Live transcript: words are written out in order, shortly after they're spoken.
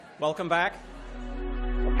Welcome back.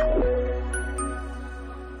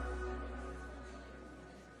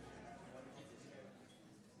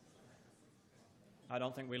 I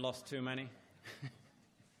don't think we lost too many.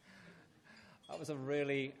 That was a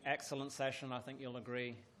really excellent session, I think you'll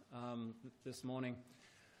agree, this morning.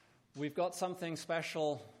 We've got something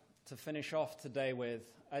special to finish off today with.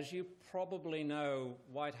 As you probably know,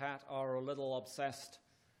 White Hat are a little obsessed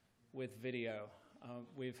with video.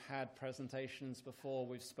 We've had presentations before,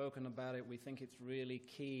 we've spoken about it. We think it's really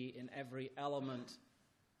key in every element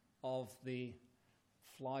of the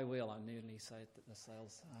flywheel. I nearly said the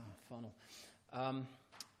sales funnel.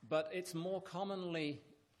 But it's more commonly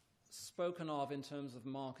spoken of in terms of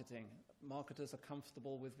marketing. Marketers are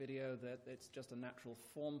comfortable with video, that it's just a natural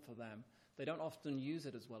form for them. They don't often use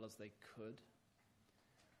it as well as they could.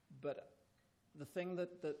 But the thing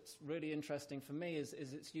that's really interesting for me is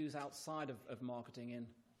its use outside of marketing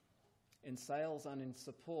in sales and in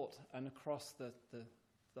support and across the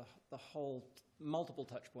whole multiple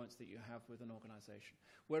touch points that you have with an organization.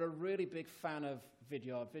 We're a really big fan of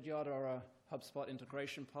Vidyard. Vidyard are a HubSpot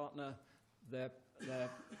integration partner. Their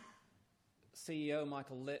CEO,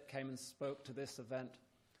 Michael Litt, came and spoke to this event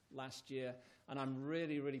last year, and I'm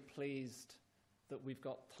really, really pleased that we've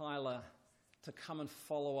got Tyler to come and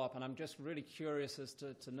follow up, and I'm just really curious as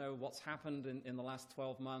to know what's happened in the last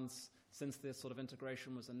 12 months since this sort of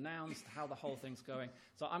integration was announced, how the whole thing's going.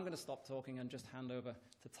 So I'm going to stop talking and just hand over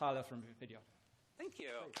to Tyler from Vidyard. Thank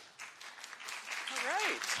you. All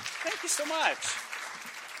right. Thank you so much.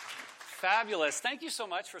 Fabulous. Thank you so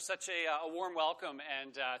much for such a warm welcome,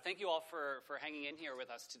 and thank you all for hanging in here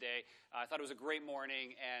with us today. I thought it was a great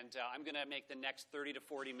morning, and I'm going to make the next 30 to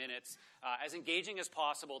 40 minutes as engaging as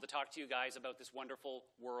possible to talk to you guys about this wonderful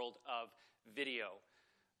world of video.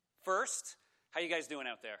 First, how you guys doing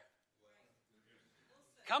out there?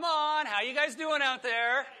 Come on, how you guys doing out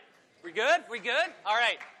there? We good? We good? All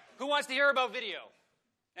right. Who wants to hear about video?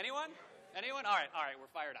 Anyone? Anyone? All right, we're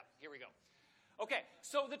fired up. Here we go. Okay,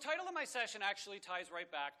 so the title of my session actually ties right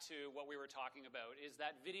back to what we were talking about, is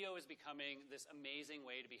that video is becoming this amazing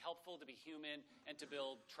way to be helpful, to be human, and to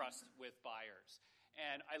build trust with buyers.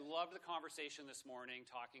 And I loved the conversation this morning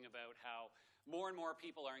talking about how more and more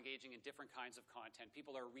people are engaging in different kinds of content.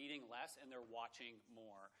 People are reading less and they're watching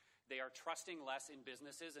more. They are trusting less in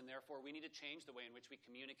businesses, and therefore we need to change the way in which we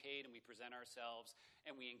communicate and we present ourselves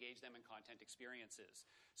and we engage them in content experiences.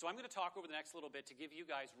 So I'm going to talk over the next little bit to give you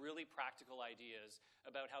guys really practical ideas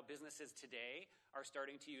about how businesses today are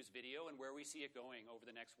starting to use video and where we see it going over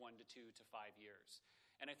the next 1 to 2 to 5 years.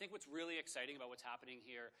 And I think what's really exciting about what's happening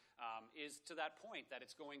here is to that point that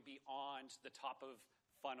it's going beyond the top of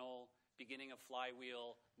funnel, beginning of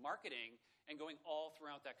flywheel marketing, and going all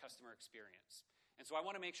throughout that customer experience. And so I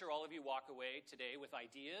want to make sure all of you walk away today with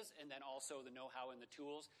ideas and then also the know-how and the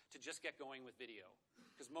tools to just get going with video.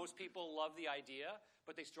 Because most people love the idea,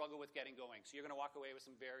 but they struggle with getting going. So you're going to walk away with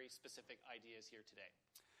some very specific ideas here today.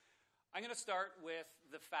 I'm going to start with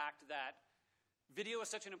the fact that video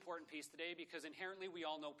is such an important piece today because inherently we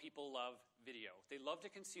all know people love video. They love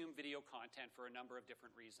to consume video content for a number of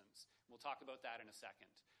different reasons. We'll talk about that in a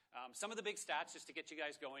second. Some of the big stats, just to get you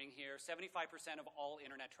guys going here, 75% of all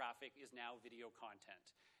internet traffic is now video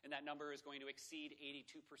content. And that number is going to exceed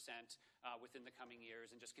 82% within the coming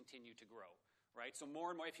years and just continue to grow. Right? So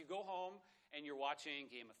more and more, if you go home and you're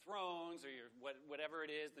watching Game of Thrones or whatever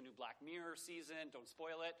it is, the new Black Mirror season, don't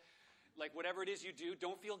spoil it. Like whatever it is you do,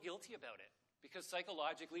 don't feel guilty about it. Because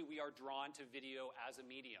psychologically, we are drawn to video as a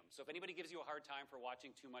medium. So if anybody gives you a hard time for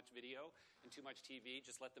watching too much video and too much TV,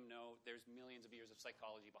 just let them know there's millions of years of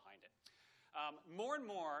psychology behind it. More and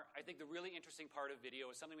more, I think the really interesting part of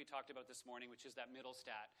video is something we talked about this morning, which is that middle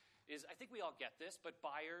stat. I think we all get this, but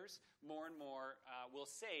buyers more and more will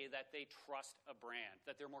say that they trust a brand,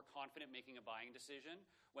 that they're more confident making a buying decision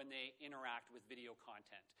when they interact with video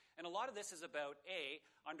content. And a lot of this is about,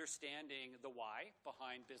 understanding the why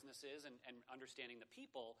behind businesses and understanding the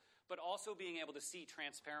people, but also being able to see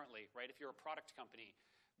transparently, right? If you're a product company,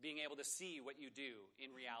 being able to see what you do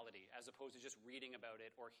in reality as opposed to just reading about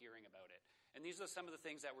it or hearing about it. And these are some of the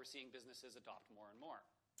things that we're seeing businesses adopt more and more.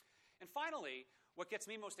 And finally, what gets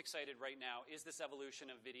me most excited right now is this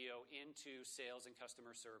evolution of video into sales and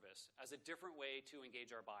customer service as a different way to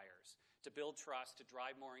engage our buyers, to build trust, to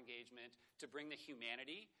drive more engagement, to bring the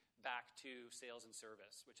humanity back to sales and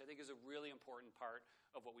service, which I think is a really important part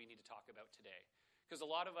of what we need to talk about today. Because a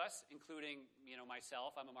lot of us, including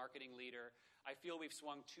myself, I'm a marketing leader, I feel we've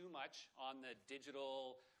swung too much on the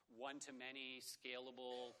digital, one-to-many,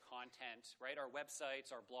 scalable content, right? Our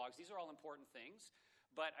websites, our blogs, these are all important things.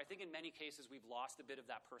 But I think in many cases we've lost a bit of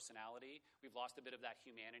that personality. We've lost a bit of that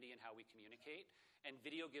humanity in how we communicate. And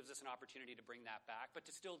video gives us an opportunity to bring that back, but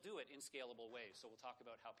to still do it in scalable ways. So we'll talk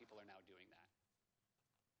about how people are now doing that.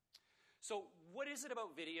 So what is it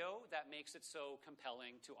about video that makes it so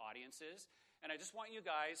compelling to audiences? And I just want you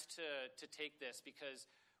guys to take this, because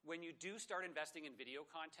when you do start investing in video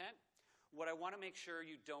content, what I want to make sure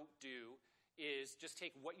you don't do is just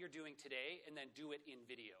take what you're doing today and then do it in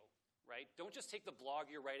video. Right? Don't just take the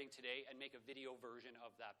blog you're writing today and make a video version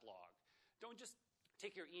of that blog. Don't just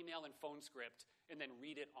take your email and phone script and then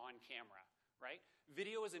read it on camera. Right?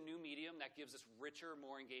 Video is a new medium that gives us richer,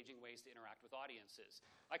 more engaging ways to interact with audiences.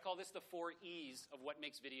 I call this the 4 E's of what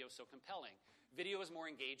makes video so compelling. Video is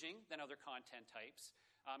more engaging than other content types.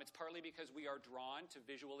 It's partly because we are drawn to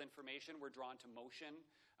visual information. We're drawn to motion.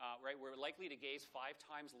 Right? We're likely to gaze 5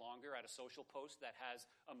 times longer at a social post that has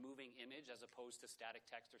a moving image as opposed to static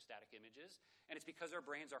text or static images. And it's because our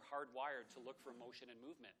brains are hardwired to look for motion and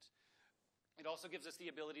movement. It also gives us the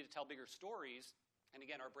ability to tell bigger stories. And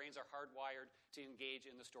again, our brains are hardwired to engage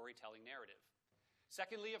in the storytelling narrative.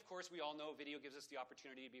 Secondly, of course, we all know video gives us the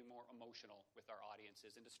opportunity to be more emotional with our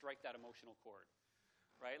audiences and to strike that emotional chord.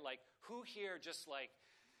 Right? Like, who here just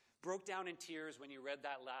broke down in tears when you read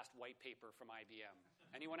that last white paper from IBM?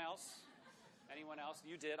 Anyone else? Anyone else?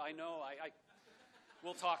 You did. I know.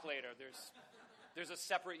 We'll talk later. There's a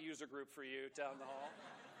separate user group for you down the hall.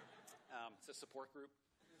 It's a support group.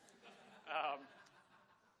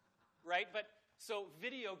 Right? But so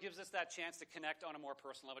video gives us that chance to connect on a more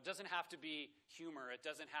personal level. It doesn't have to be humor. It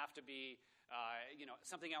doesn't have to be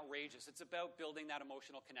something outrageous. It's about building that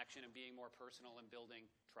emotional connection and being more personal and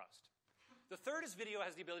building trust. The third is video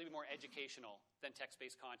has the ability to be more educational than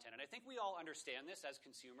text-based content. And I think we all understand this as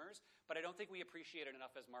consumers, but I don't think we appreciate it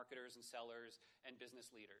enough as marketers and sellers and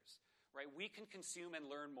business leaders. Right? We can consume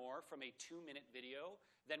and learn more from a 2-minute video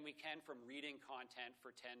than we can from reading content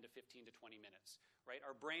for 10 to 15 to 20 minutes. Right?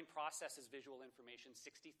 Our brain processes visual information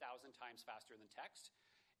 60,000 times faster than text.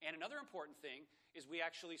 And another important thing is we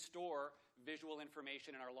actually store visual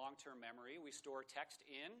information in our long-term memory. We store text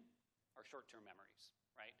in our short-term memories.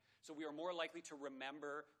 Right? So we are more likely to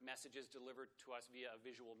remember messages delivered to us via a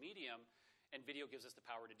visual medium, and video gives us the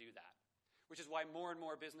power to do that. Which is why more and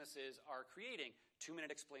more businesses are creating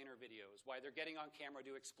 2-minute explainer videos, why they're getting on camera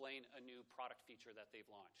to explain a new product feature that they've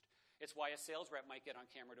launched. It's why a sales rep might get on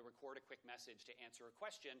camera to record a quick message to answer a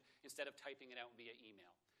question instead of typing it out via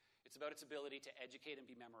email. It's about its ability to educate and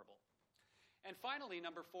be memorable. And finally,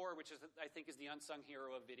 number 4, which is, I think, is the unsung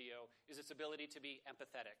hero of video, is its ability to be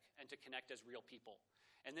empathetic and to connect as real people.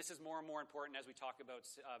 And this is more and more important as we talk about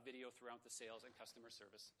video throughout the sales and customer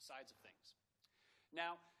service sides of things.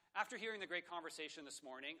 Now, after hearing the great conversation this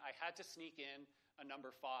morning, I had to sneak in a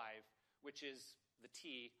number 5, which is the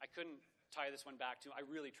T. I couldn't tie this one back to, I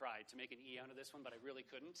really tried to make an E out of this one, but I really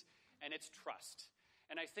couldn't. And it's trust.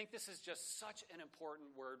 And I think this is just such an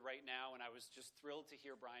important word right now, and I was just thrilled to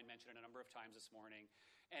hear Brian mention it a number of times this morning.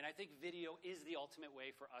 And I think video is the ultimate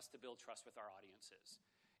way for us to build trust with our audiences.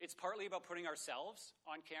 It's partly about putting ourselves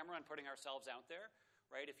on camera and putting ourselves out there,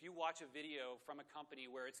 right? If you watch a video from a company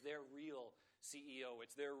where it's their real CEO,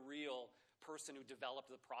 it's their real person who developed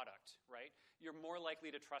the product, right? You're more likely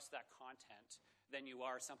to trust that content than you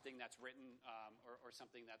are something that's written or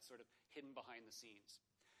something that's sort of hidden behind the scenes.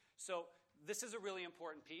 So this is a really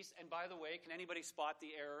important piece. And by the way, can anybody spot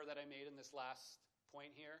the error that I made in this last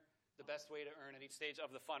point here? The best way to earn at each stage of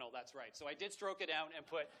the funnel, that's right. So I did stroke it out and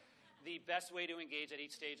put the best way to engage at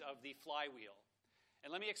each stage of the flywheel. And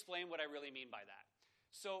let me explain what I really mean by that.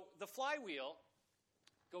 So the flywheel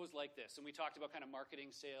goes like this. And we talked about kind of marketing,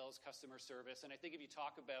 sales, customer service. And I think if you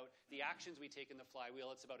talk about the actions we take in the flywheel,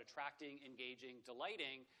 it's about attracting, engaging,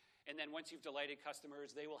 delighting. And then once you've delighted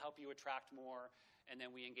customers, they will help you attract more. And then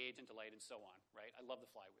we engage and delight and so on, right? I love the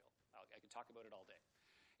flywheel. I can talk about it all day.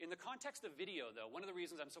 In the context of video, though, one of the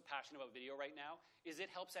reasons I'm so passionate about video right now is it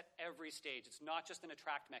helps at every stage. It's not just an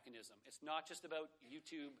attract mechanism. It's not just about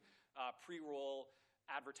YouTube pre-roll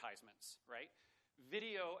advertisements, right?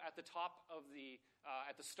 Video at the top of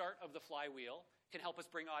at the start of the flywheel can help us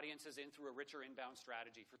bring audiences in through a richer inbound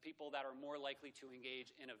strategy for people that are more likely to engage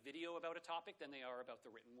in a video about a topic than they are about the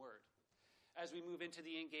written word. As we move into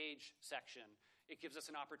the engage section, it gives us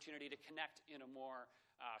an opportunity to connect in a more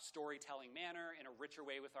storytelling manner, in a richer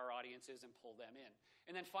way with our audiences and pull them in.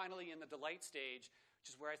 And then finally, in the delight stage,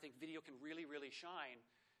 which is where I think video can really, really shine,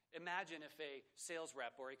 imagine if a sales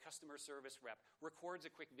rep or a customer service rep records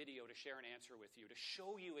a quick video to share an answer with you, to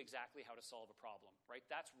show you exactly how to solve a problem, right?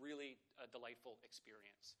 That's really a delightful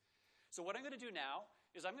experience. So what I'm going to do now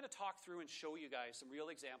is I'm going to talk through and show you guys some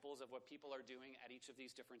real examples of what people are doing at each of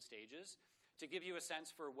these different stages to give you a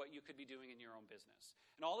sense for what you could be doing in your own business.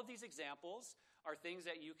 And all of these examples are things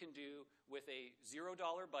that you can do with a $0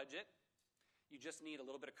 budget. You just need a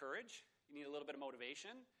little bit of courage, you need a little bit of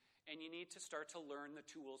motivation, and you need to start to learn the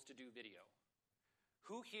tools to do video.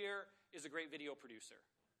 Who here is a great video producer?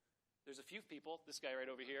 There's a few people. This guy right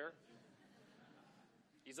over here.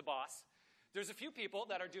 He's a boss. There's a few people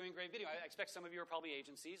that are doing great video. I expect some of you are probably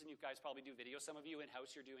agencies, and you guys probably do video. Some of you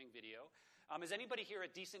in-house, you're doing video. Is anybody here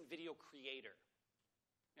a decent video creator?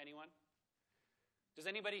 Anyone? Does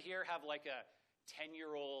anybody here have like a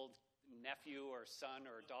 10-year-old nephew or son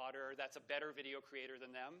or daughter that's a better video creator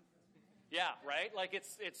than them? Yeah, right? Like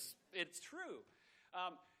it's true.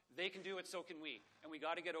 They can do it, so can we. And we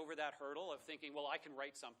got to get over that hurdle of thinking, well, I can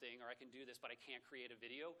write something or I can do this, but I can't create a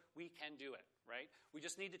video. We can do it, right? We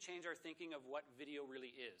just need to change our thinking of what video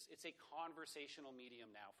really is. It's a conversational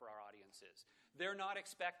medium now for our audiences. They're not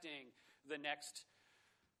expecting the next,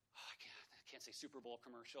 I can't say Super Bowl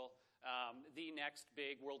commercial, the next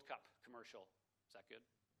big World Cup commercial. Is that good?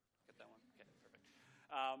 Get that one? Okay, perfect.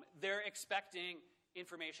 They're expecting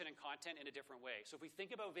information and content in a different way. So if we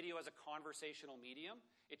think about video as a conversational medium,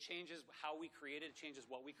 it changes how we create it, it changes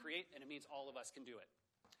what we create, and it means all of us can do it.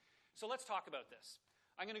 So let's talk about this.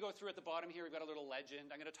 I'm going to go through at the bottom here, we've got a little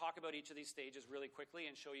legend. I'm going to talk about each of these stages really quickly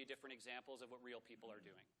and show you different examples of what real people are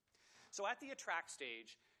doing. So at the attract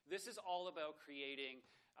stage, this is all about creating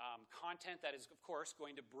content that is, of course,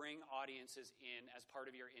 going to bring audiences in as part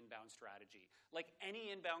of your inbound strategy. Like any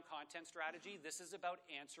inbound content strategy, this is about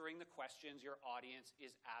answering the questions your audience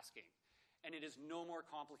is asking. And it is no more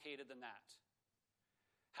complicated than that.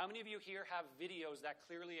 How many of you here have videos that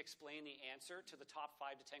clearly explain the answer to the top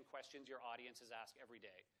 5 to 10 questions your audiences ask every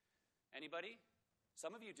day? Anybody?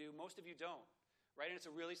 Some of you do, most of you don't, right? And it's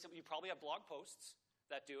a really simple, you probably have blog posts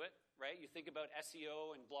that do it, right? You think about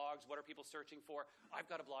SEO and blogs, what are people searching for?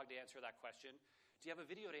 I've got a blog to answer that question. Do you have a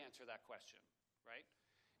video to answer that question, right?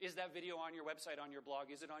 Is that video on your website, on your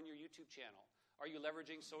blog? Is it on your YouTube channel? Are you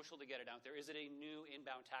leveraging social to get it out there? Is it a new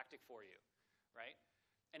inbound tactic for you, right?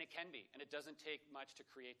 And it can be, and it doesn't take much to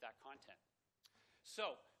create that content.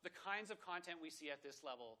 So the kinds of content we see at this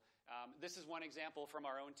level, this is one example from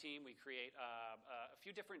our own team. We create a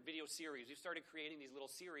few different video series. We've started creating these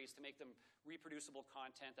little series to make them reproducible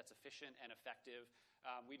content that's efficient and effective.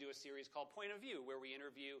 We do a series called Point of View, where we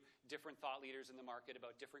interview different thought leaders in the market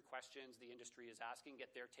about different questions the industry is asking,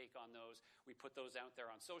 get their take on those. We put those out there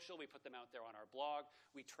on social. We put them out there on our blog.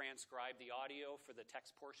 We transcribe the audio for the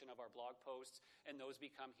text portion of our blog posts, and those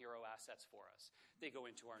become hero assets for us. They go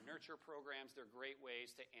into our nurture programs. They're great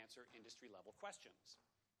ways to answer industry-level questions.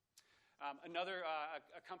 Another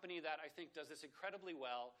company that I think does this incredibly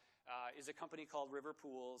well is a company called River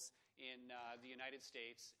Pools in the United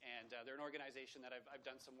States, and they're an organization that I've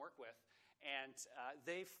done some work with, and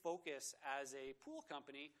they focus as a pool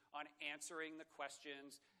company on answering the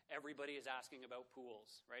questions everybody is asking about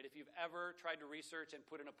pools, right? If you've ever tried to research and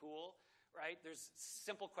put in a pool, right, there's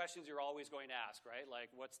simple questions you're always going to ask, right?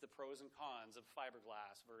 Like, what's the pros and cons of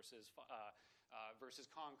fiberglass versus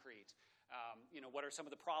concrete? What are some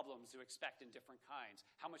of the problems to expect in different kinds?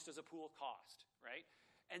 How much does a pool cost, right?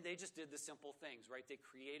 And they just did the simple things, right? They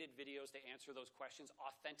created videos to answer those questions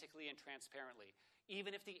authentically and transparently,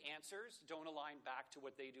 even if the answers don't align back to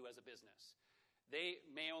what they do as a business. They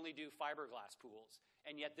may only do fiberglass pools,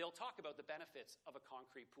 and yet they'll talk about the benefits of a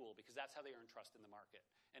concrete pool because that's how they earn trust in the market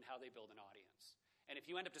and how they build an audience. And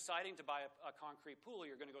if you end up deciding to buy a concrete pool,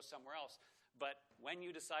 you're going to go somewhere else. But when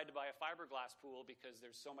you decide to buy a fiberglass pool, because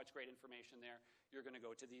there's so much great information there, you're going to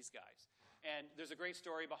go to these guys. And there's a great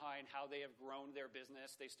story behind how they have grown their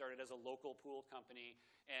business. They started as a local pool company,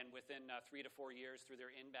 and within 3 to 4 years, through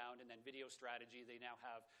their inbound and then video strategy, they now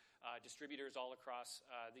have distributors all across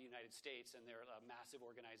the United States, and they're a massive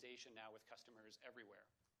organization now with customers everywhere.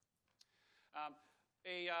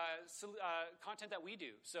 Content that we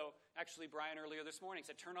do. So actually, Brian earlier this morning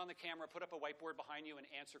said, turn on the camera, put up a whiteboard behind you, and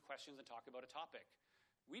answer questions and talk about a topic.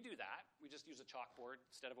 We do that. We just use a chalkboard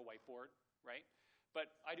instead of a whiteboard, right? But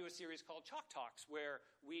I do a series called Chalk Talks, where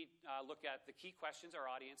we look at the key questions our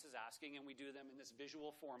audience is asking, and we do them in this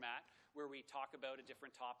visual format where we talk about a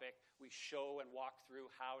different topic. We show and walk through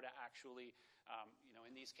how to actually,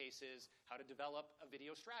 in these cases, how to develop a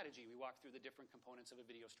video strategy. We walk through the different components of a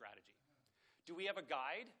video strategy. Do we have a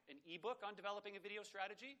guide, an ebook on developing a video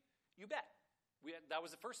strategy? You bet. That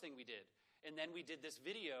was the first thing we did. And then we did this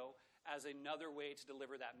video as another way to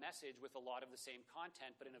deliver that message with a lot of the same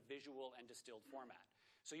content, but in a visual and distilled format.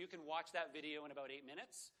 So you can watch that video in about 8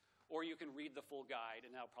 minutes, or you can read the full guide, and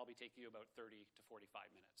that'll probably take you about 30 to 45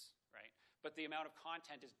 minutes, right? But the amount of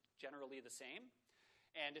content is generally the same,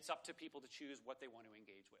 and it's up to people to choose what they want to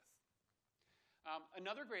engage with.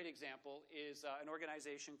 Another great example is an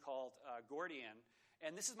organization called Gordian.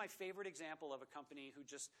 And this is my favorite example of a company who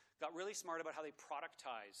just got really smart about how they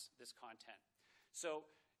productize this content. So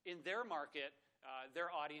in their market, their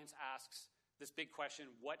audience asks this big question,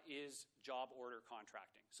 what is job order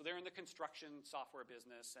contracting? So they're in the construction software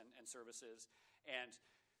business and services. And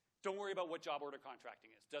don't worry about what job order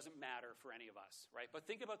contracting is. Doesn't matter for any of us, right? But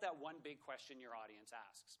think about that one big question your audience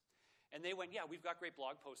asks. And they went, yeah, we've got great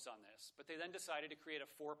blog posts on this. But they then decided to create a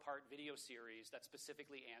 4-part video series that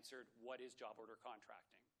specifically answered what is job order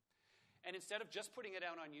contracting. And instead of just putting it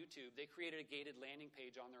out on YouTube, they created a gated landing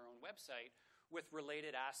page on their own website with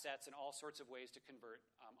related assets and all sorts of ways to convert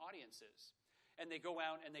audiences. And they go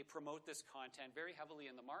out and they promote this content very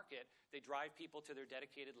heavily in the market. They drive people to their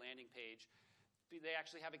dedicated landing page. They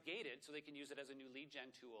actually have it gated so they can use it as a new lead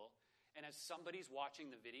gen tool. And as somebody's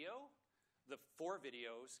watching the video, the 4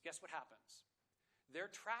 videos, guess what happens?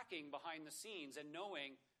 They're tracking behind the scenes and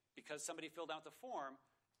knowing, because somebody filled out the form,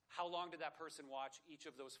 how long did that person watch each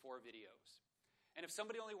of those 4 videos. And if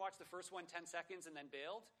somebody only watched the first one 10 seconds and then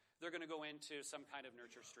bailed, they're going to go into some kind of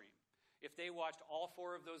nurture stream. If they watched all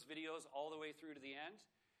 4 of those videos all the way through to the end,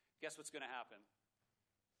 guess what's going to happen?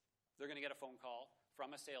 They're going to get a phone call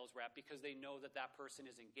from a sales rep because they know that that person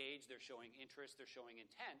is engaged, they're showing interest, they're showing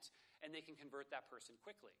intent, and they can convert that person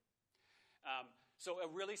quickly. So a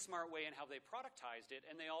really smart way in how they productized it,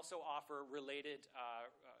 and they also offer related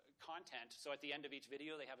content. So at the end of each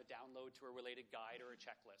video, they have a download to a related guide or a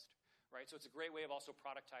checklist, right? So it's a great way of also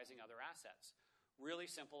productizing other assets. Really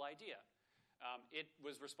simple idea. It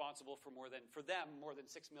was responsible for more than $6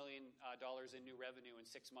 million in new revenue in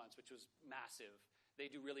 6 months, which was massive. They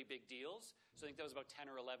do really big deals, so I think that was about 10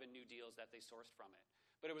 or 11 new deals that they sourced from it.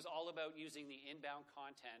 But it was all about using the inbound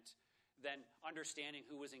content, then understanding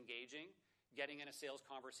who was engaging, getting in a sales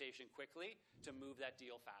conversation quickly to move that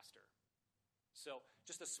deal faster. So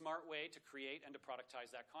just a smart way to create and to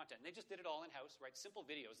productize that content. And they just did it all in-house, right? Simple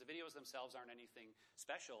videos. The videos themselves aren't anything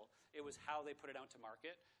special. It was how they put it out to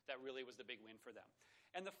market that really was the big win for them.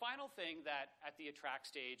 And the final thing that at the attract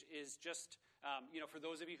stage is just, for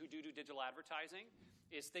those of you who do digital advertising,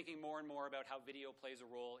 is thinking more and more about how video plays a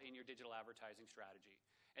role in your digital advertising strategy.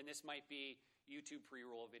 And this might be YouTube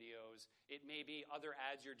pre-roll videos. It may be other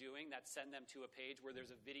ads you're doing that send them to a page where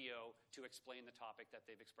there's a video to explain the topic that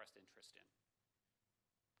they've expressed interest in.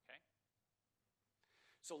 Okay?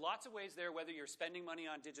 So lots of ways there, whether you're spending money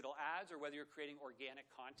on digital ads or whether you're creating organic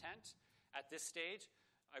content. At this stage,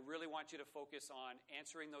 I really want you to focus on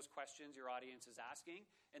answering those questions your audience is asking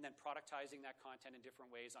and then productizing that content in different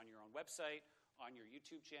ways on your own website, on your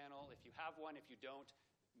YouTube channel. If you have one, if you don't,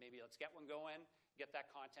 maybe let's get one going. Get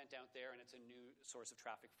that content out there, and it's a new source of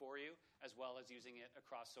traffic for you, as well as using it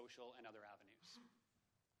across social and other avenues.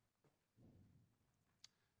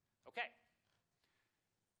 Okay.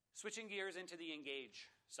 Switching gears into the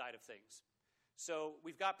engage side of things. So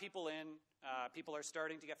we've got people in. People are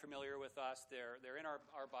starting to get familiar with us. They're in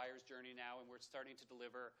our buyer's journey now, and we're starting to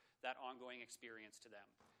deliver that ongoing experience to them.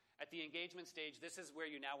 At the engagement stage, this is where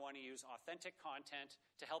you now want to use authentic content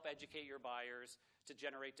to help educate your buyers to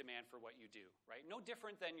generate demand for what you do, right? No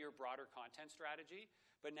different than your broader content strategy,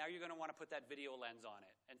 but now you're going to want to put that video lens on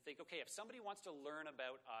it and think, okay, if somebody wants to learn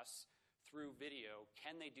about us through video,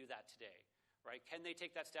 can they do that today, right? Can they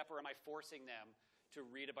take that step, or am I forcing them to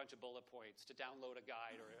read a bunch of bullet points, to download a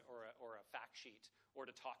guide or a fact sheet, or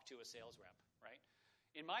to talk to a sales rep, right?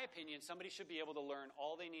 In my opinion, somebody should be able to learn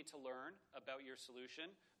all they need to learn about your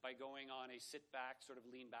solution by going on a sit-back, sort of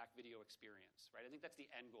lean-back video experience, right? I think that's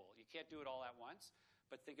the end goal. You can't do it all at once,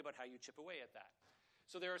 but think about how you chip away at that.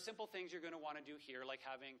 So there are simple things you're going to want to do here, like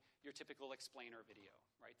having your typical explainer video,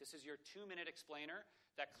 right? This is your 2-minute explainer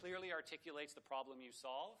that clearly articulates the problem you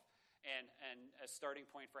solve and a starting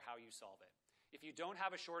point for how you solve it. If you don't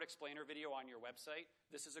have a short explainer video on your website,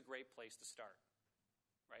 this is a great place to start.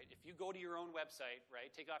 Right? If you go to your own website, right,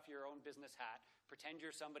 take off your own business hat, pretend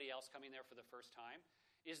you're somebody else coming there for the first time,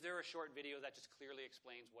 is there a short video that just clearly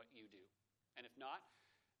explains what you do? And if not,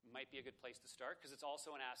 it might be a good place to start because it's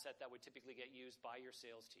also an asset that would typically get used by your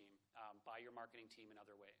sales team, by your marketing team in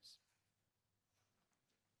other ways.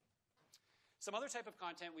 Some other type of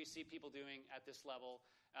content we see people doing at this level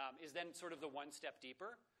is then sort of the one step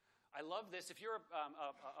deeper. I love this. If you're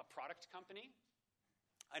a product company,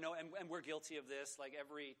 I know, and we're guilty of this, like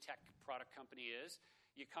every tech product company is.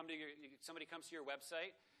 Somebody comes to your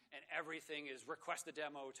website, and everything is request a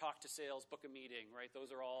demo, talk to sales, book a meeting, right?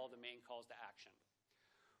 Those are all the main calls to action.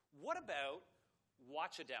 What about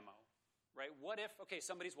watch a demo, right? What if, okay,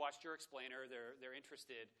 somebody's watched your explainer, they're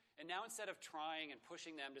interested, and now instead of trying and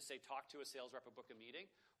pushing them to say, talk to a sales rep or book a meeting,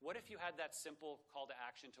 what if you had that simple call to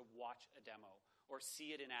action to watch a demo or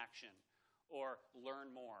see it in action or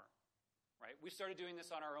learn more, right? We started doing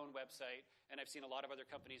this on our own website, and I've seen a lot of other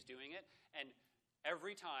companies doing it, and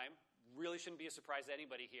every time, really shouldn't be a surprise to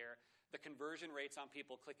anybody here, the conversion rates on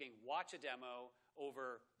people clicking watch a demo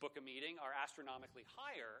over book a meeting are astronomically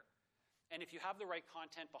higher. And if you have the right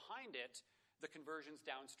content behind it, the conversions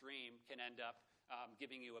downstream can end up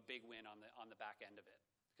giving you a big win on the back end of it.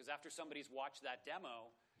 Because after somebody's watched that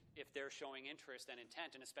demo, if they're showing interest and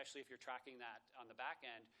intent, and especially if you're tracking that on the back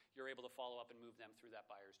end, you're able to follow up and move them through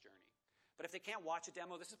that buyer's journey. But if they can't watch a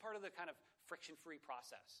demo, this is part of the kind of friction-free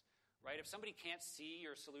process, right? If somebody can't see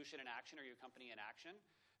your solution in action or your company in action,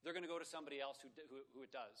 they're going to go to somebody else who it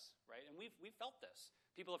does, right? And we've felt this.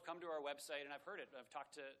 People have come to our website, and I've heard it. I've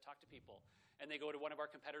talked to people, and they go to one of our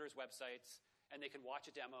competitors' websites, and they can watch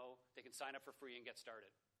a demo, they can sign up for free and get started,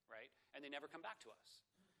 right? And they never come back to us.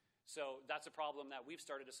 So that's a problem that we've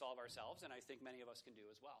started to solve ourselves, and I think many of us can do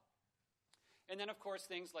as well. And then, of course,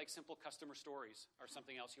 things like simple customer stories are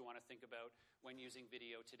something else you want to think about when using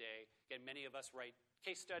video today. Again, many of us write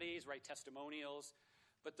case studies, write testimonials,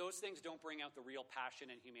 but those things don't bring out the real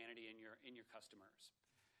passion and humanity in your customers.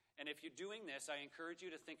 And if you're doing this, I encourage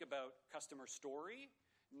you to think about customer story,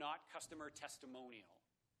 not customer testimonial,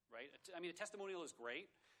 right? I mean, a testimonial is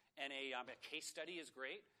great, and a case study is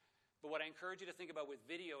great, but what I encourage you to think about with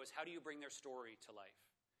video is how do you bring their story to life,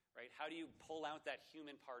 right? How do you pull out that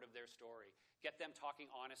human part of their story? Get them talking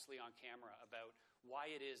honestly on camera about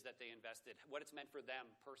why it is that they invested, what it's meant for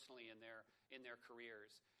them personally in their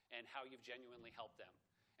careers, and how you've genuinely helped them.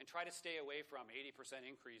 And try to stay away from 80%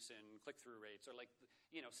 increase in click-through rates, or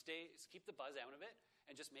keep the buzz out of it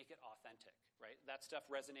and just make it authentic, right? That stuff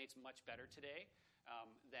resonates much better today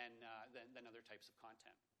than other types of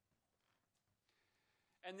content.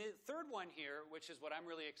 And the third one here, which is what I'm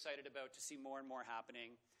really excited about to see more and more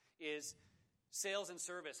happening, is sales and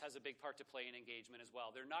service has a big part to play in engagement as well.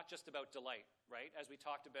 They're not just about delight, right? As we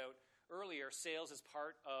talked about earlier, sales is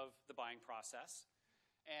part of the buying process.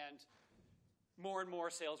 And more and more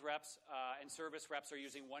sales reps and service reps are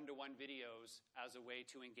using one-to-one videos as a way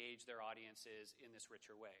to engage their audiences in this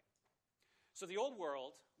richer way. So the old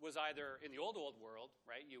world was either, in the old world,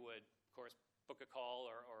 right, you would, of course, book a call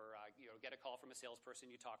or get a call from a salesperson,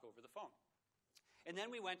 you talk over the phone. And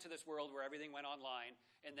then we went to this world where everything went online,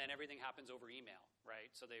 and then everything happens over email,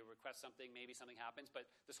 right? So they request something, maybe something happens, but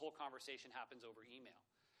this whole conversation happens over email.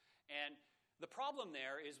 And the problem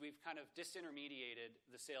there is we've kind of disintermediated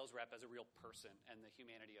the sales rep as a real person and the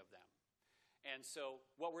humanity of them. And so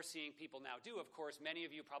what we're seeing people now do, of course, many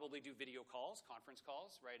of you probably do video calls, conference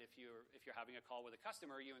calls, right? If you're having a call with a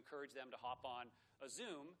customer, you encourage them to hop on a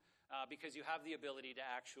Zoom because you have the ability to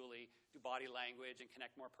actually do body language and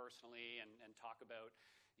connect more personally and talk about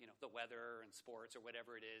the weather and sports or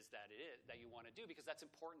whatever it is that you want to do, because that's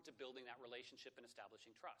important to building that relationship and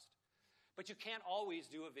establishing trust. But you can't always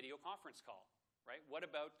do a video conference call, right? What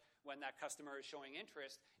about when that customer is showing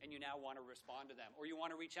interest and you now want to respond to them, or you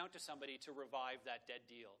want to reach out to somebody to revive that dead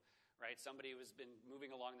deal, right? Somebody who's been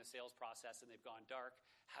moving along the sales process and they've gone dark.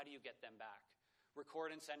 How do you get them back?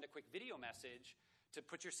 Record and send a quick video message to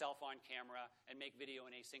put yourself on camera and make video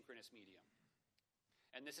an asynchronous medium.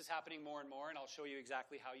 And this is happening more and more, and I'll show you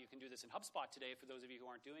exactly how you can do this in HubSpot today for those of you who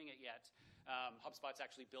aren't doing it yet. HubSpot's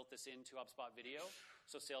actually built this into HubSpot Video,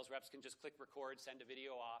 so sales reps can just click record, send a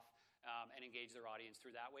video off, and engage their audience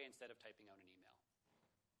through that way instead of typing out an email.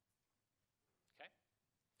 Okay?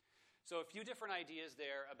 So a few different ideas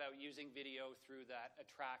there about using video through that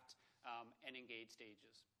attract and engage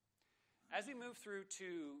stages. As we move through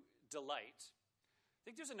to delight, I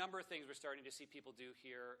think there's a number of things we're starting to see people do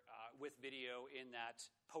here with video in that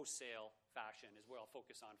post-sale fashion is where I'll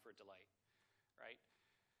focus on for delight, right?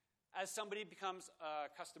 As somebody becomes a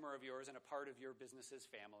customer of yours and a part of your business's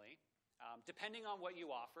family, depending on what you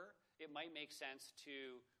offer, it might make sense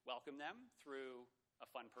to welcome them through a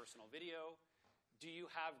fun personal video. Do you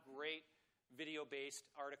have great video-based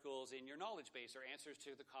articles in your knowledge base or answers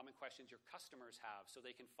to the common questions your customers have so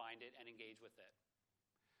they can find it and engage with it?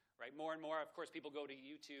 Right? More and more, of course, people go to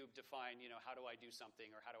YouTube to find, how do I do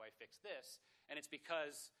something or how do I fix this? And it's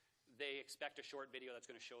because they expect a short video that's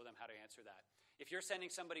going to show them how to answer that. If you're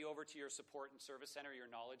sending somebody over to your support and service center, your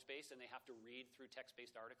knowledge base, and they have to read through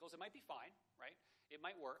text-based articles, it might be fine, right? It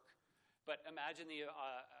might work. But imagine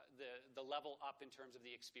the level up in terms of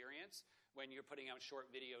the experience when you're putting out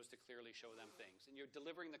short videos to clearly show them things. And you're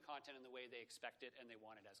delivering the content in the way they expect it and they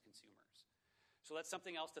want it as consumers. So that's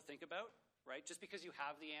something else to think about. Right? Just because you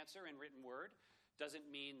have the answer in written word doesn't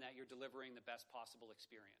mean that you're delivering the best possible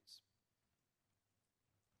experience.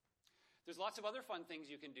 There's lots of other fun things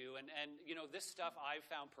you can do, and this stuff I've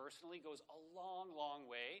found personally goes a long, long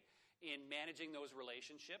way in managing those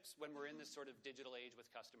relationships when we're in this sort of digital age with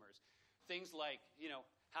customers. Things like,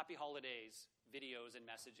 happy holidays, videos and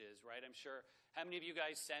messages, right? I'm sure, how many of you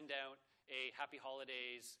guys send out a happy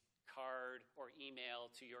holidays card or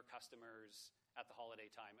email to your customers at the holiday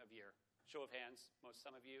time of year? Show of hands,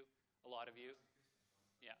 some of you, a lot of you.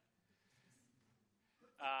 Yeah.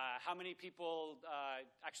 How many people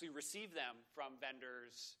actually receive them from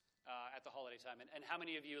vendors at the holiday time? And how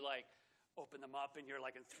many of you open them up and you're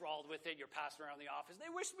enthralled with it? You're passing around the office. They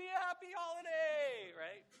wish me a happy holiday,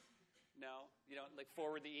 right? No, you don't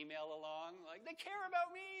forward the email along. They care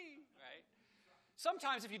about me, right?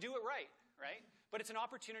 Sometimes if you do it right? But it's an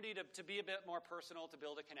opportunity to be a bit more personal, to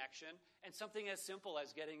build a connection, and something as simple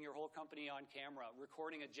as getting your whole company on camera,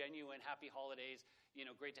 recording a genuine happy holidays,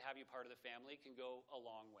 great to have you part of the family, can go a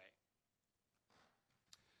long way.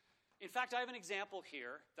 In fact, I have an example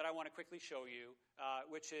here that I want to quickly show you,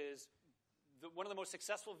 which is one of the most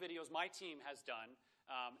successful videos my team has done,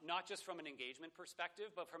 not just from an engagement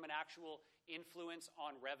perspective, but from an actual influence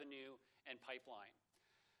on revenue and pipeline.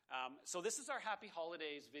 So this is our Happy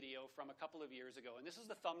Holidays video from a couple of years ago, and this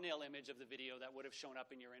is the thumbnail image of the video that would have shown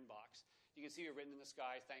up in your inbox. You can see it written in the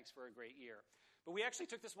sky, "Thanks for a great year." But we actually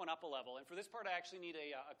took this one up a level, and for this part I actually need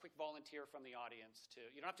a quick volunteer from the audience.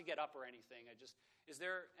 You don't have to get up or anything. Is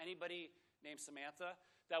there anybody named Samantha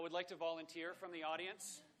that would like to volunteer from the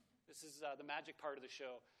audience? This is the magic part of the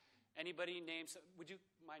show. Anybody named, would you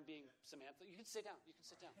mind being Samantha? You can sit down.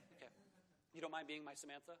 Okay. You don't mind being my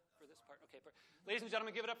Samantha for this part? Okay. Ladies and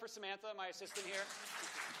gentlemen, give it up for Samantha, my assistant here.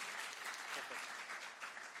 Perfect.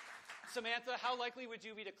 Samantha, how likely would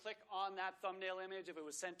you be to click on that thumbnail image if it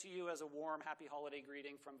was sent to you as a warm, happy holiday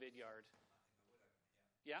greeting from Vidyard?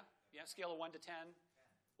 Yeah? Yeah? Scale of 1 to 10?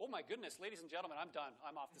 Oh my goodness, ladies and gentlemen, I'm done.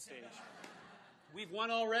 I'm off the stage. We've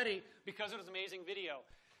won already because it was an amazing video.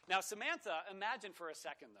 Now, Samantha, imagine for a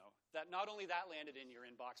second, though, that not only that landed in your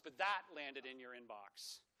inbox, but that landed in your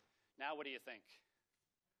inbox. Now, what do you think?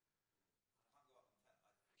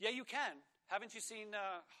 Yeah, you can. Haven't you seen...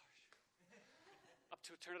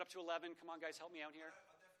 turn it up to 11. Come on, guys, help me out here.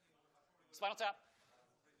 Spinal Tap.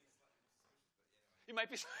 You might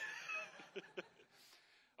be...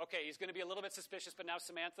 Okay, he's going to be a little bit suspicious, but now,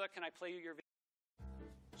 Samantha, can I play you your video?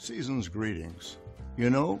 Season's greetings.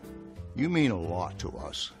 You mean a lot to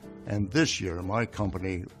us. And this year, my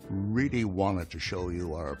company really wanted to show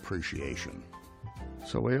you our appreciation.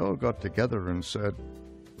 So we all got together and said,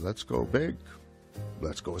 let's go big.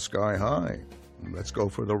 Let's go sky high. Let's go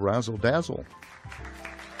for the razzle-dazzle.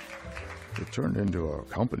 It turned into a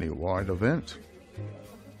company-wide event.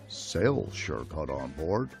 Sales sure got on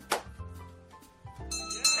board.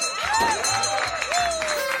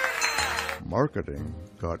 Marketing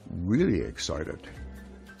got really excited.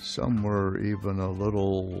 Some were even a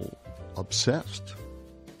little obsessed.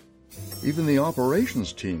 Even the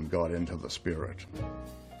operations team got into the spirit.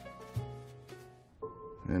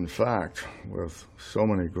 In fact, with so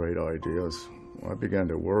many great ideas, I began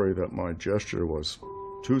to worry that my gesture was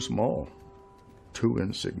too small, too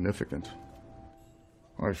insignificant.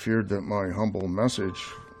 I feared that my humble message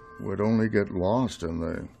would only get lost in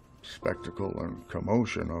the spectacle and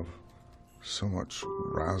commotion of so much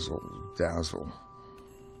razzle-dazzle.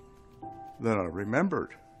 Then I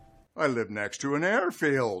remembered. I live next to an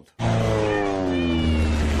airfield.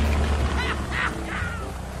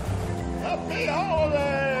 Happy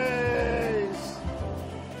holidays!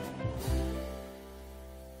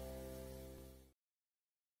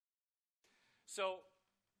 So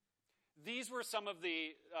these were some of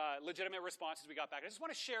the legitimate responses we got back. I just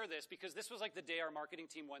want to share this because this was like the day our marketing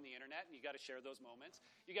team won the internet, and you got to share those moments.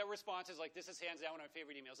 You get responses like, "This is hands down one of my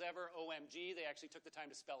favorite emails ever." OMG, they actually took the time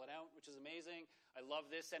to spell it out, which is amazing. "I love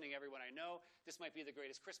this, sending everyone I know. This might be the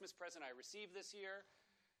greatest Christmas present I received this year."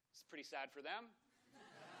 It's pretty sad for them,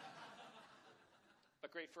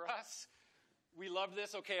 but great for us. "We love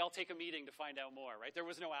this. Okay, I'll take a meeting to find out more," right? There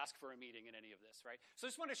was no ask for a meeting in any of this, right? So I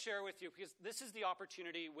just want to share with you, because this is the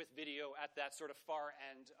opportunity with video at that sort of far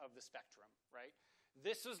end of the spectrum, right?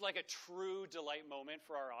 This is like a true delight moment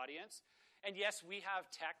for our audience. And yes, we have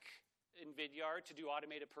tech in Vidyard to do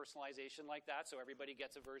automated personalization like that, so everybody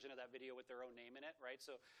gets a version of that video with their own name in it, right?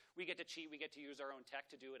 So we get to cheat, we get to use our own tech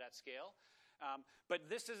to do it at scale. But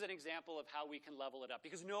this is an example of how we can level it up,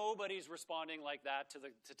 because nobody's responding like that to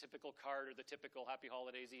the typical card or the typical Happy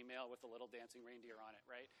Holidays email with a little dancing reindeer on it,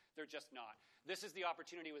 right? They're just not. This is the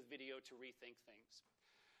opportunity with video to rethink things.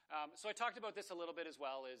 So I talked about this a little bit as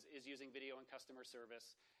well, is using video in customer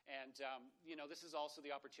service. And this is also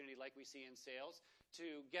the opportunity, like we see in sales,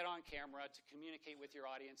 to get on camera, to communicate with your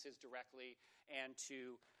audiences directly, and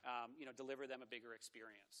to deliver them a bigger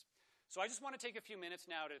experience. So I just want to take a few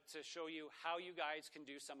minutes now to show you how you guys can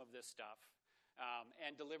do some of this stuff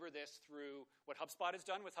and deliver this through what HubSpot has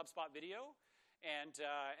done with HubSpot Video, and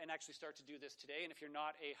actually start to do this today. And if you're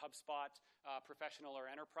not a HubSpot professional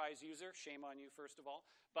or enterprise user, shame on you, first of all.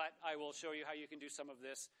 But I will show you how you can do some of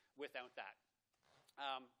this without that.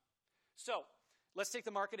 So let's take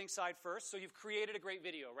the marketing side first. So you've created a great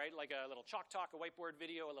video, right? Like a little chalk talk, a whiteboard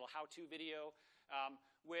video, a little how-to video.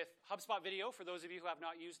 With HubSpot Video, for those of you who have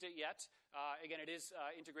not used it yet, again, it is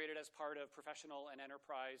integrated as part of Professional and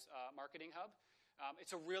Enterprise Marketing Hub.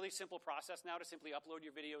 It's a really simple process now to simply upload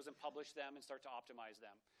your videos and publish them and start to optimize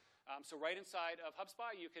them. So right inside of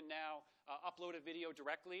HubSpot, you can now upload a video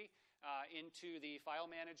directly into the file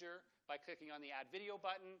manager by clicking on the Add Video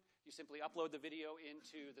button. You simply upload the video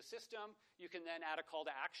into the system. You can then add a call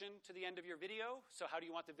to action to the end of your video. So how do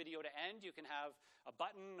you want the video to end? You can have a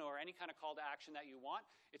button or any kind of call to action that you want.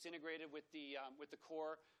 It's integrated with the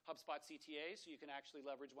core HubSpot CTA, so you can actually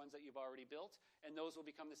leverage ones that you've already built, and those will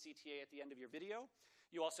become the CTA at the end of your video.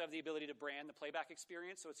 You also have the ability to brand the playback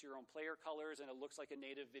experience, so it's your own player colors, and it looks like a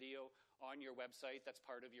native video on your website that's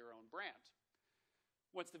part of your own brand.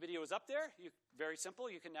 Once the video is up there, very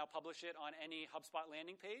simple, you can now publish it on any HubSpot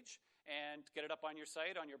landing page and get it up on your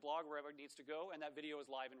site, on your blog, wherever it needs to go, and that video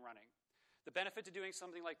is live and running. The benefit to doing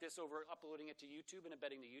something like this over uploading it to YouTube and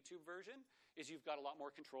embedding the YouTube version is you've got a lot more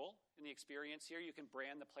control in the experience here. You can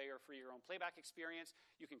brand the player for your own playback experience.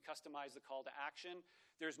 You can customize the call to action.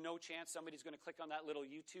 There's no chance somebody's going to click on that little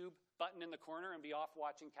YouTube button in the corner and be off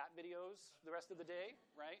watching cat videos the rest of the day,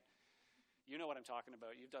 right? You know what I'm talking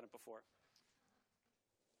about. You've done it before.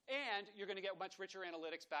 And you're going to get much richer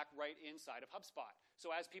analytics back right inside of HubSpot.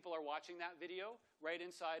 So as people are watching that video, right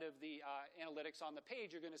inside of the analytics on the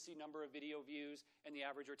page, you're going to see number of video views and the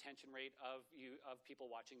average retention rate of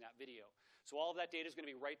people watching that video. So all of that data is going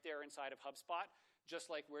to be right there inside of HubSpot, just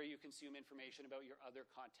like where you consume information about your other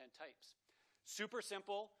content types. Super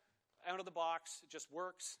simple, out of the box, it just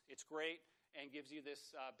works, it's great, and gives you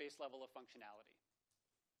this base level of functionality.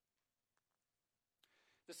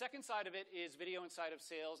 The second side of it is video inside of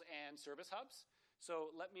Sales and Service Hubs.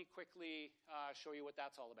 So let me quickly show you what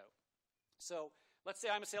that's all about. So let's say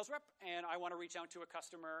I'm a sales rep and I want to reach out to a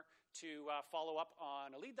customer to follow up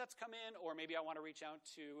on a lead that's come in, or maybe I want to reach out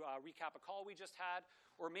to recap a call we just had,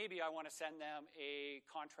 or maybe I want to send them a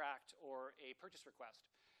contract or a purchase request.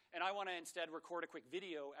 And I want to instead record a quick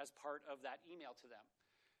video as part of that email to them.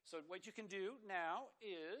 So what you can do now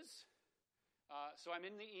is, so I'm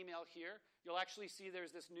in the email here. You'll actually see there's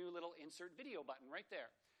this new little insert video button right there.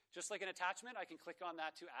 Just like an attachment, I can click on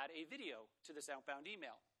that to add a video to this outbound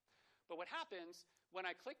email. But what happens when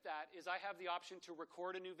I click that is I have the option to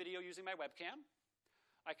record a new video using my webcam.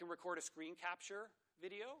 I can record a screen capture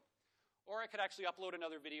video, or I could actually upload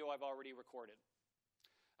another video I've already recorded.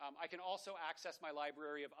 I can also access my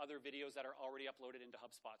library of other videos that are already uploaded into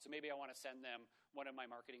HubSpot. So maybe I want to send them one of my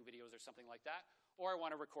marketing videos or something like that, or I want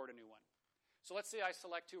to record a new one. So let's say I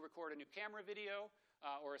select to record a new camera video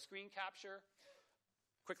or a screen capture.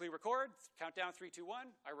 Quickly record, count down 3, 2,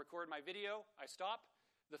 1. I record my video, I stop.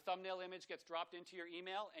 The thumbnail image gets dropped into your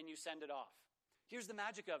email and you send it off. Here's the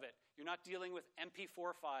magic of it. You're not dealing with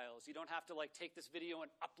MP4 files. You don't have to take this video and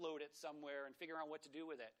upload it somewhere and figure out what to do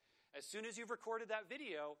with it. As soon as you've recorded that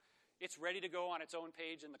video, it's ready to go on its own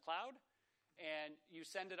page in the cloud. And you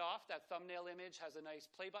send it off. That thumbnail image has a nice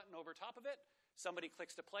play button over top of it. Somebody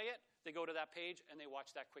clicks to play it, they go to that page, and they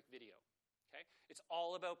watch that quick video. Okay? It's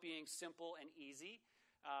all about being simple and easy.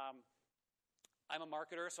 I'm a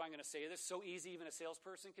marketer, so I'm going to say this. So easy, even a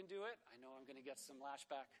salesperson can do it. I know I'm going to get some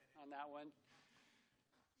lashback on that one.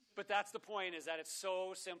 But that's the point, is that it's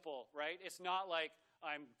so simple, right? It's not like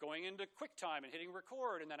I'm going into QuickTime and hitting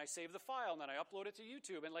record, and then I save the file, and then I upload it to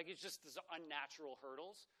YouTube. And it's just these unnatural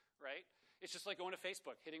hurdles, right? It's just like going to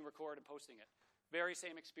Facebook, hitting record and posting it. Very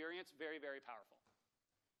same experience, very, very powerful.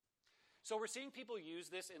 So we're seeing people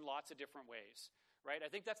use this in lots of different ways, right?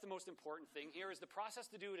 I think that's the most important thing here, is the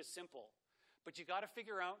process to do it is simple, but you got to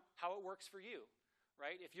figure out how it works for you,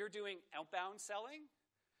 right? If you're doing outbound selling,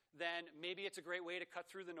 then maybe it's a great way to cut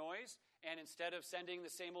through the noise, and instead of sending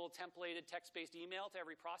the same old templated text-based email to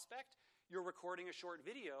every prospect, you're recording a short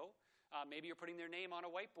video. Maybe you're putting their name on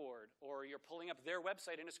a whiteboard, or you're pulling up their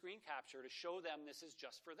website in a screen capture to show them this is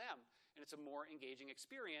just for them. And it's a more engaging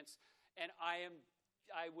experience. And I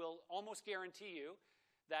will almost guarantee you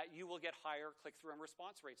that you will get higher click-through and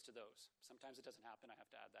response rates to those. Sometimes it doesn't happen. I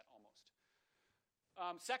have to add that almost.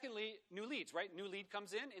 Secondly, new leads, right? New lead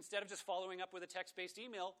comes in. Instead of just following up with a text-based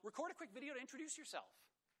email, record a quick video to introduce yourself,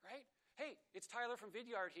 right? Hey, it's Tyler from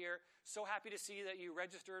Vidyard here. So happy to see that you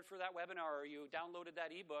registered for that webinar or you downloaded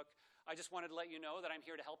that ebook. I just wanted to let you know that I'm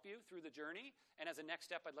here to help you through the journey. And as a next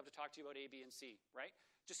step, I'd love to talk to you about A, B, and C, right?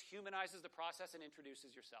 Just humanizes the process and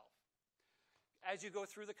introduces yourself. As you go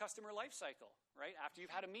through the customer life cycle, right? After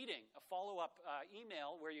you've had a meeting, a follow-up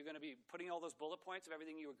email where you're going to be putting all those bullet points of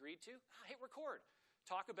everything you agreed to, hit record.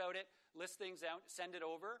 Talk about it, list things out, send it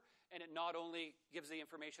over, and it not only gives the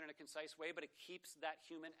information in a concise way, but it keeps that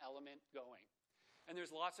human element going. And there's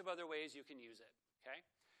lots of other ways you can use it, okay?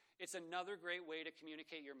 It's another great way to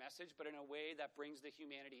communicate your message, but in a way that brings the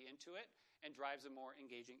humanity into it and drives a more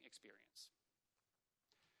engaging experience.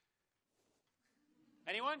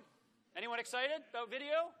 Anyone? Anyone excited about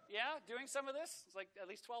video? Yeah, doing some of this? It's like at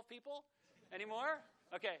least 12 people. Any more?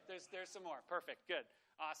 Okay, there's some more. Perfect, good,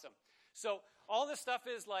 awesome. So all this stuff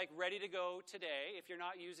is like ready to go today. If you're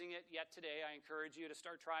not using it yet today, I encourage you to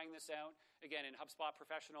start trying this out. Again, in HubSpot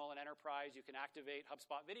Professional and Enterprise, you can activate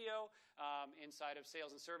HubSpot Video. Inside of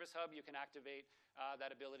Sales and Service Hub, you can activate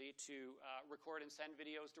that ability to record and send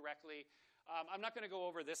videos directly. I'm not going to go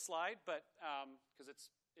over this slide, but because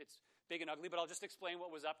it's big and ugly, but I'll just explain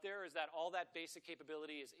what was up there, is that all that basic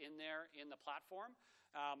capability is in there in the platform.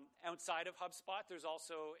 Outside of HubSpot, there's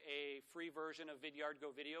also a free version of Vidyard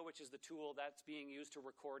Go Video, which is the tool that's being used to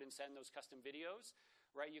record and send those custom videos,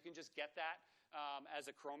 right? You can just get that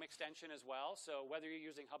as a Chrome extension as well. So whether you're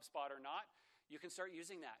using HubSpot or not, you can start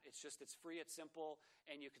using that. It's free, it's simple,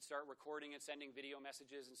 and you can start recording and sending video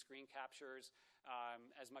messages and screen captures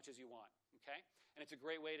as much as you want, okay? And it's a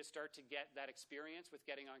great way to start to get that experience with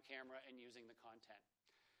getting on camera and using the content.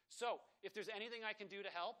 So if there's anything I can do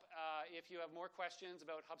to help, if you have more questions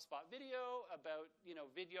about HubSpot Video, about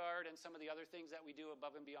Vidyard and some of the other things that we do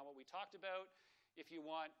above and beyond what we talked about, if you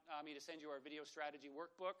want me to send you our video strategy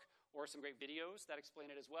workbook or some great videos that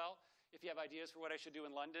explain it as well, if you have ideas for what I should do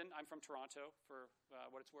in London, I'm from Toronto for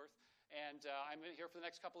what it's worth, and I'm here for the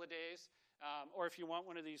next couple of days. Or if you want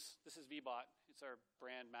one of these, this is VBot. It's our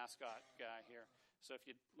brand mascot guy here. So if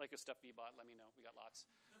you'd like a stuffed VBot, let me know. We got lots.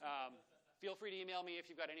 Feel free to email me if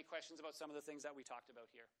you've got any questions about some of the things that we talked about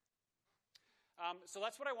here. So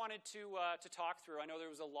that's what I wanted to talk through. I know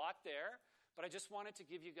there was a lot there, but I just wanted to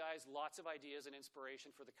give you guys lots of ideas and inspiration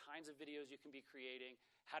for the kinds of videos you can be creating,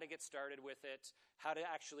 how to get started with it, how to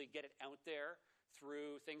actually get it out there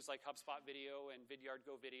through things like HubSpot Video and Vidyard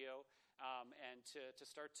Go Video, and to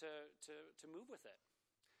start to move with it.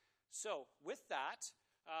 So with that,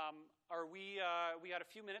 we got a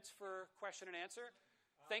few minutes for question and answer.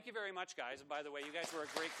 Thank you very much, guys. And by the way, you guys were a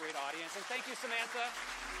great, great audience. And thank you, Samantha.